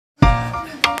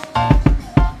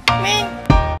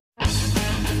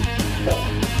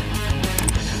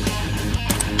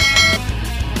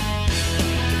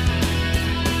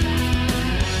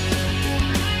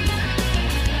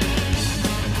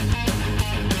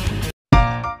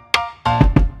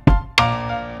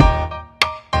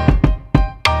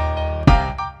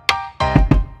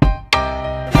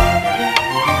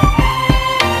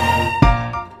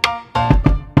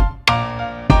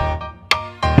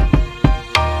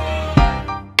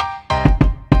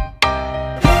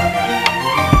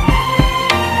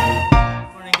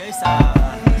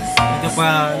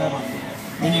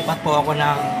Nilipat po ako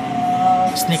ng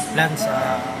snake plant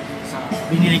sa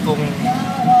binili kong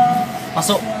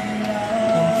paso.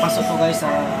 Yung paso to guys,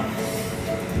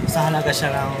 sa halaga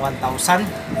siya ng 1,000.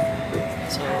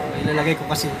 So ilalagay ko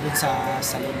kasi dun sa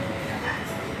salon.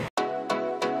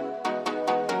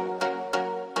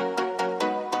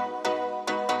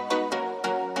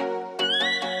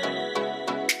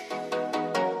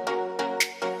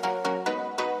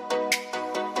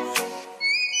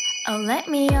 Oh,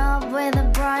 let me up with a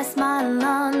bright smile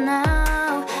on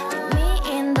now. Put me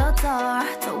in the dark,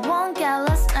 so won't get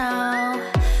lost now.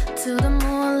 To the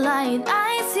moonlight,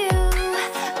 eyes you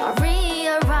are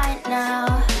real right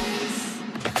now.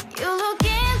 You look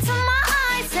into my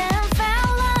eyes and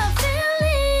felt a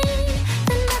feeling.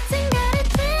 Then nothing got it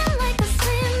feel like a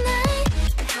slim night.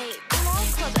 Hey, come on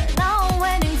closer, now I'm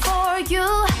waiting for you.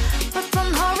 But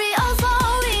don't hurry, oh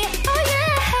slowly, oh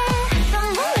yeah. The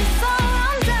moon is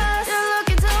around us. You look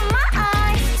into my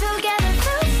eyes, together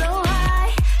feel so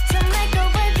high. To make a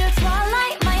wave, the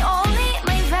twilight, my only,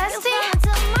 my bestie.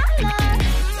 Into my life,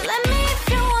 let me if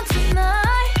you want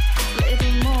tonight.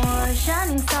 Little more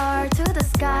shining star to the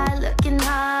sky, looking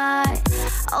high.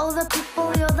 All the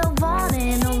people, you're the one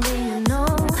and only you know.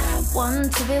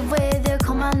 Want to be with you,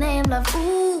 call my name, love,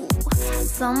 ooh.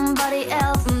 Somebody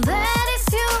else, and that is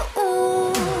you,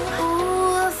 ooh.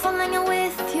 Falling in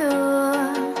with you,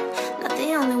 not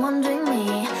the only one doing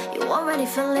me. You already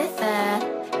feel it there.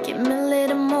 Give me a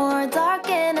little more dark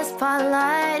in the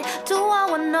spotlight. Do I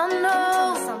wanna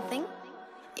know something?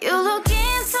 You look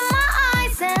into my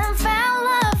eyes and felt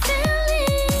a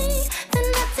feeling. Then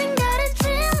nothing got a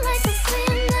dream like a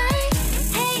slim night.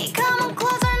 Hey, come on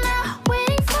closer now,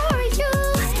 waiting for you.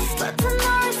 But the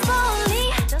noise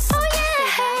slowly, oh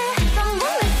yeah. The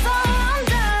moon is around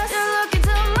us. You look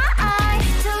into my eyes,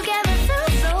 together feel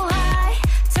so high.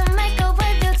 To make a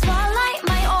wave, the twilight,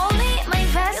 my only, my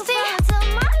bestie. Into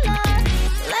my life,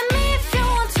 let me if you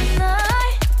want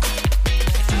tonight.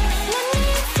 Let me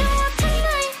if you want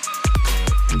tonight.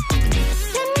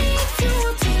 Let me if you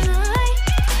want tonight.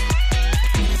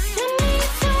 Let me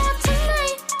if you want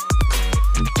tonight.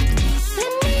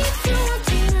 Let me if you want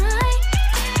tonight.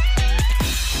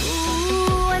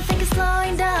 Ooh, I think it's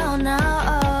slowing down now.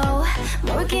 Oh,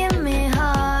 more give me a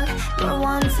hug, more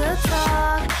want to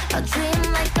talk. A dream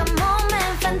like a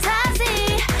moment,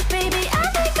 fantasy. Baby, I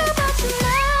think about you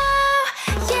now.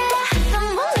 Yeah, the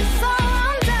moon is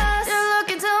around us. You look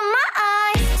into my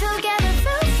eyes, together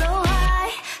feel so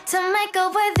high. To make a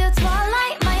with you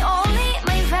twilight, my only,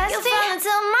 my bestie. You fell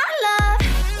into my love.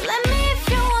 Let me if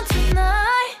you want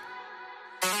tonight.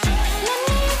 Let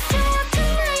me if you want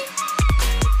tonight.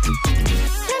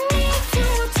 Let me if you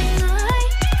want tonight.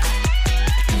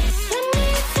 Let me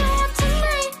if you want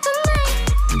tonight, tonight.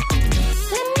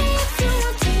 Let me if you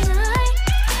want tonight.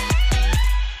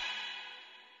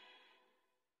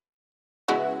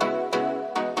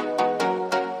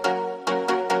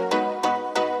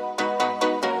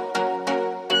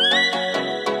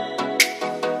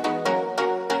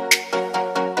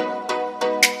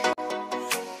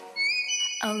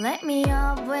 Oh, let me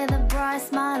up with a bright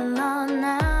smile on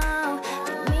now.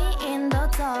 Put me in the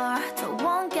dark, so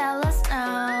won't get lost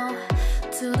now.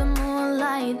 To the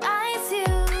moonlight, eyes you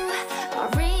are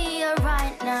real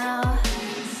right now.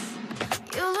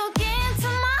 You look into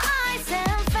my eyes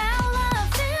and felt a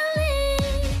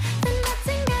feeling. Then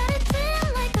nothing got it feel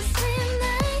like a slim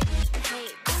night.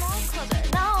 Hey, come on closer,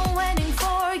 now I'm waiting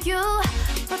for you.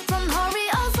 But don't hurry,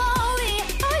 oh slowly,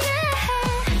 oh yeah.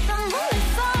 The moon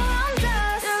is around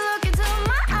us. You look into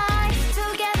my eyes,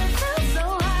 together feel so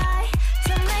high.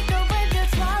 To make a wave, the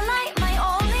twilight, my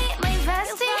only, my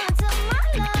bestie. Into my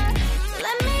life,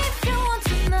 let me if you want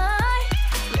tonight.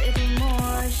 Little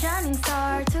more shining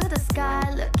star to the sky,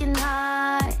 looking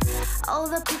high. All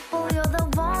the people, you're the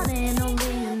one and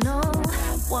only you know.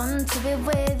 Want to be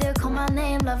with you, call my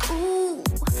name, love, ooh.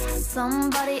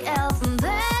 Somebody else, and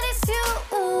that is you,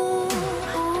 ooh.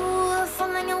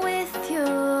 Falling in with you,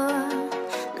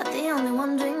 not the only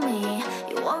one doing me.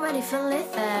 You already feel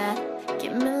it there.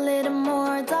 Give me a little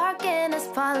more dark in the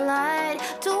spotlight.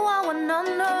 Do I wanna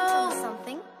know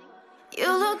something? You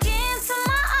look into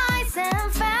my eyes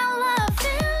and felt a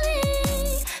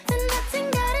feeling. Then nothing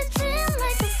got a dream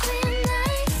like a slim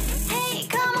night. Hey,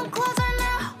 come on closer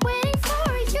now, waiting for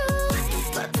you.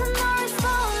 But the noise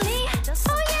slowly,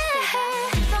 oh yeah.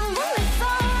 The moon is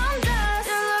around us.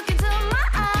 You look into my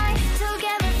eyes,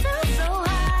 together feel so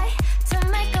high. To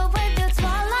make a wave, the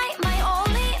twilight, my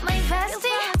only, my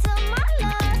bestie. Into my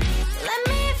life, let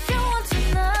me if you want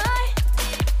tonight.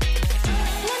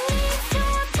 Let me if you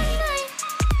want tonight.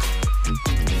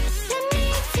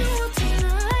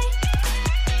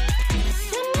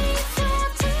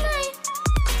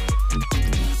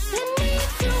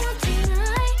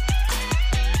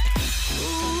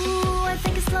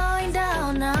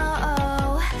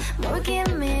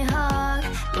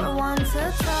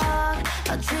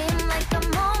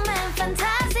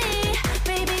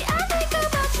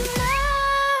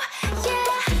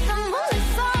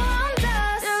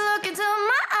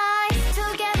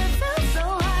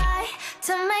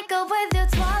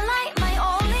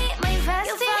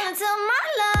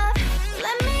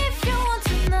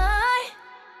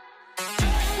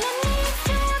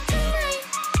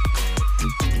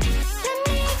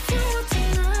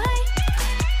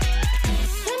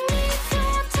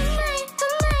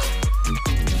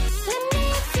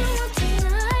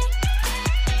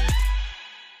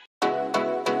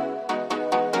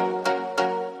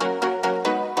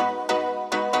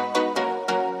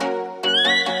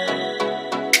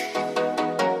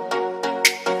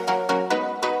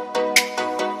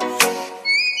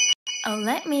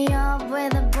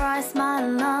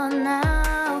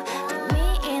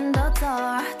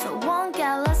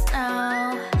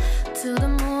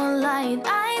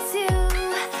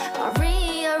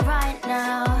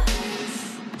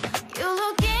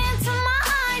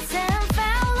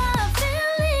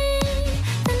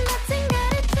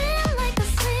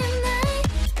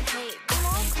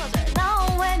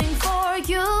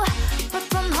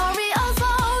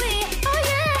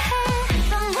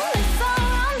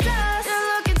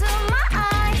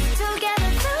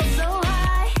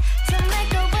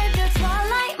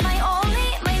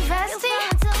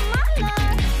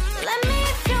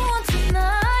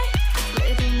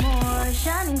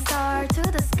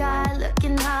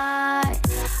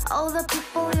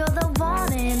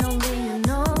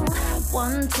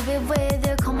 Want to be with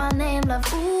you, call my name, love.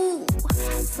 Ooh,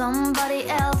 somebody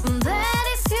else, and that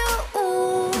is you.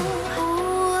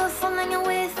 Ooh, falling in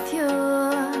with you.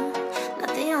 Not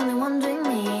the only one doing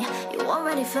me. You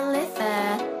already feel it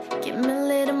there. Give me a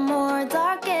little more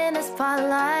dark in the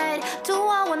spotlight. Do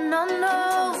I wanna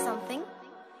know something?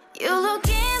 You look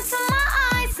into my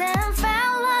eyes and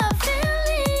felt love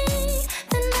feeling.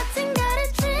 Then nothing got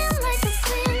a dream like a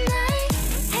same night.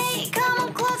 Hey, come on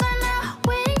closer now,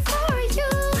 waiting for you.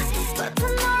 But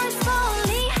the night is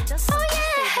slowly. Oh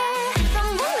yeah, the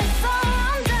moon is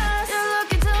around us. You look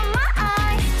into my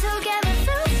eyes, together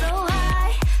feel so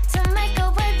high. To make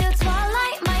up with the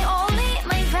twilight, my only,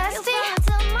 my bestie.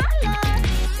 To my love,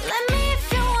 let me if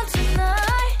you want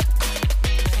tonight.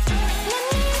 Let me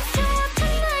if you want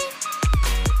tonight.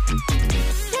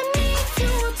 Let me if you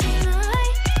want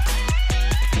tonight.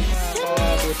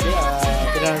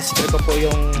 Tinransfer ko po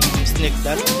yung snake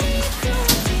plant.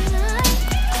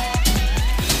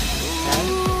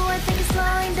 Ooh, I think it's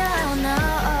slowing down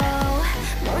now.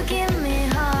 More give me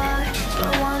heart.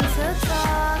 Don't want to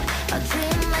talk. A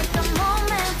dream like a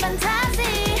moment,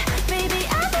 fantasy. Baby,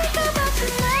 I think about you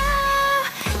now.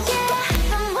 Yeah,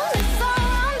 the moon is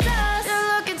around us. You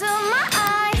look into my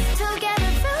eyes,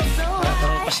 together feel so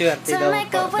high. Paswerte To daw make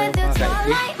po up with the mga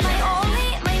kaibig. twilight, my only,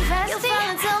 my bestie. You fall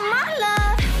into my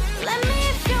love. Let me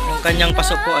if you want Kanyang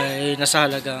paso po tonight. ay nasa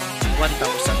halagang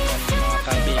 1,000 mga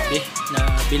kabibi na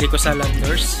bili ko sa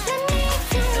Landers.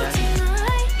 Ayan.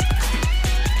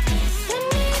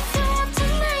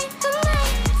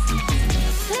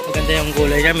 Maganda yung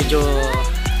gulay niya, medyo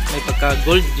may pagka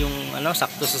gold yung ano,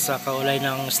 sakto sa kaulay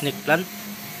ng snake plant.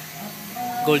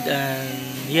 Gold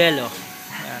and yellow.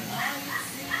 Ayan.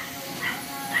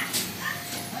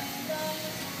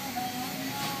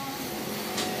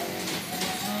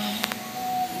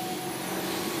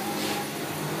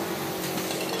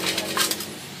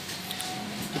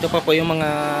 Ito pa po yung mga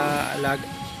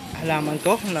halaman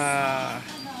ko na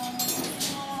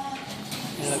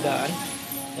nilagaan.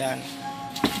 Yan.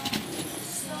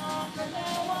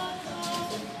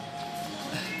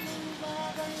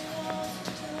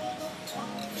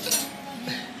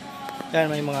 Yan,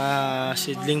 may mga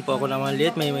seedling po ako na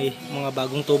maliit. May mga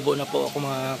bagong tubo na po ako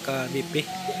mga ka-BP.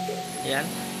 Yan.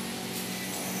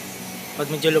 Pag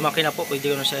medyo lumaki na po, pwede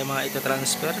ko na siya mga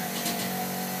ita-transfer.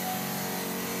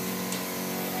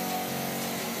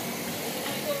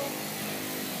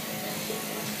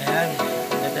 Ayan,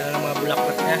 ganda na ng mga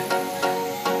bulaklak niya.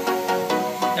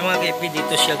 Yung mga kepi,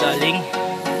 dito siya galing.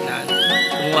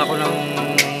 Kumuha ko ng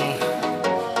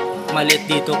maliit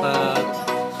dito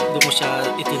doon ko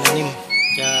siya itinanim.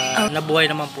 Kaya nabuhay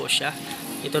naman po siya.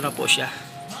 Ito na po siya.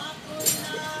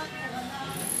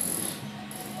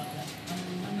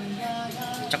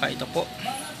 Tsaka ito po.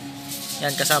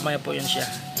 Yan, kasama niya po yun siya.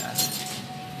 Yan.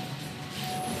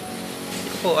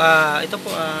 Ito po,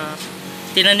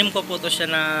 tinanim ko po to siya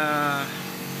na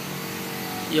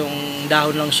yung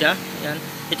dahon lang siya. Yan.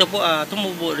 Ito po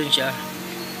tumubo rin siya.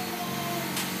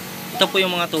 Ito po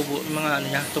yung mga tubo, yung mga ano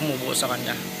niya, tumubo sa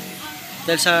kanya.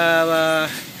 Dahil sa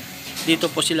dito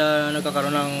po sila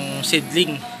nagkakaroon ng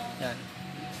seedling.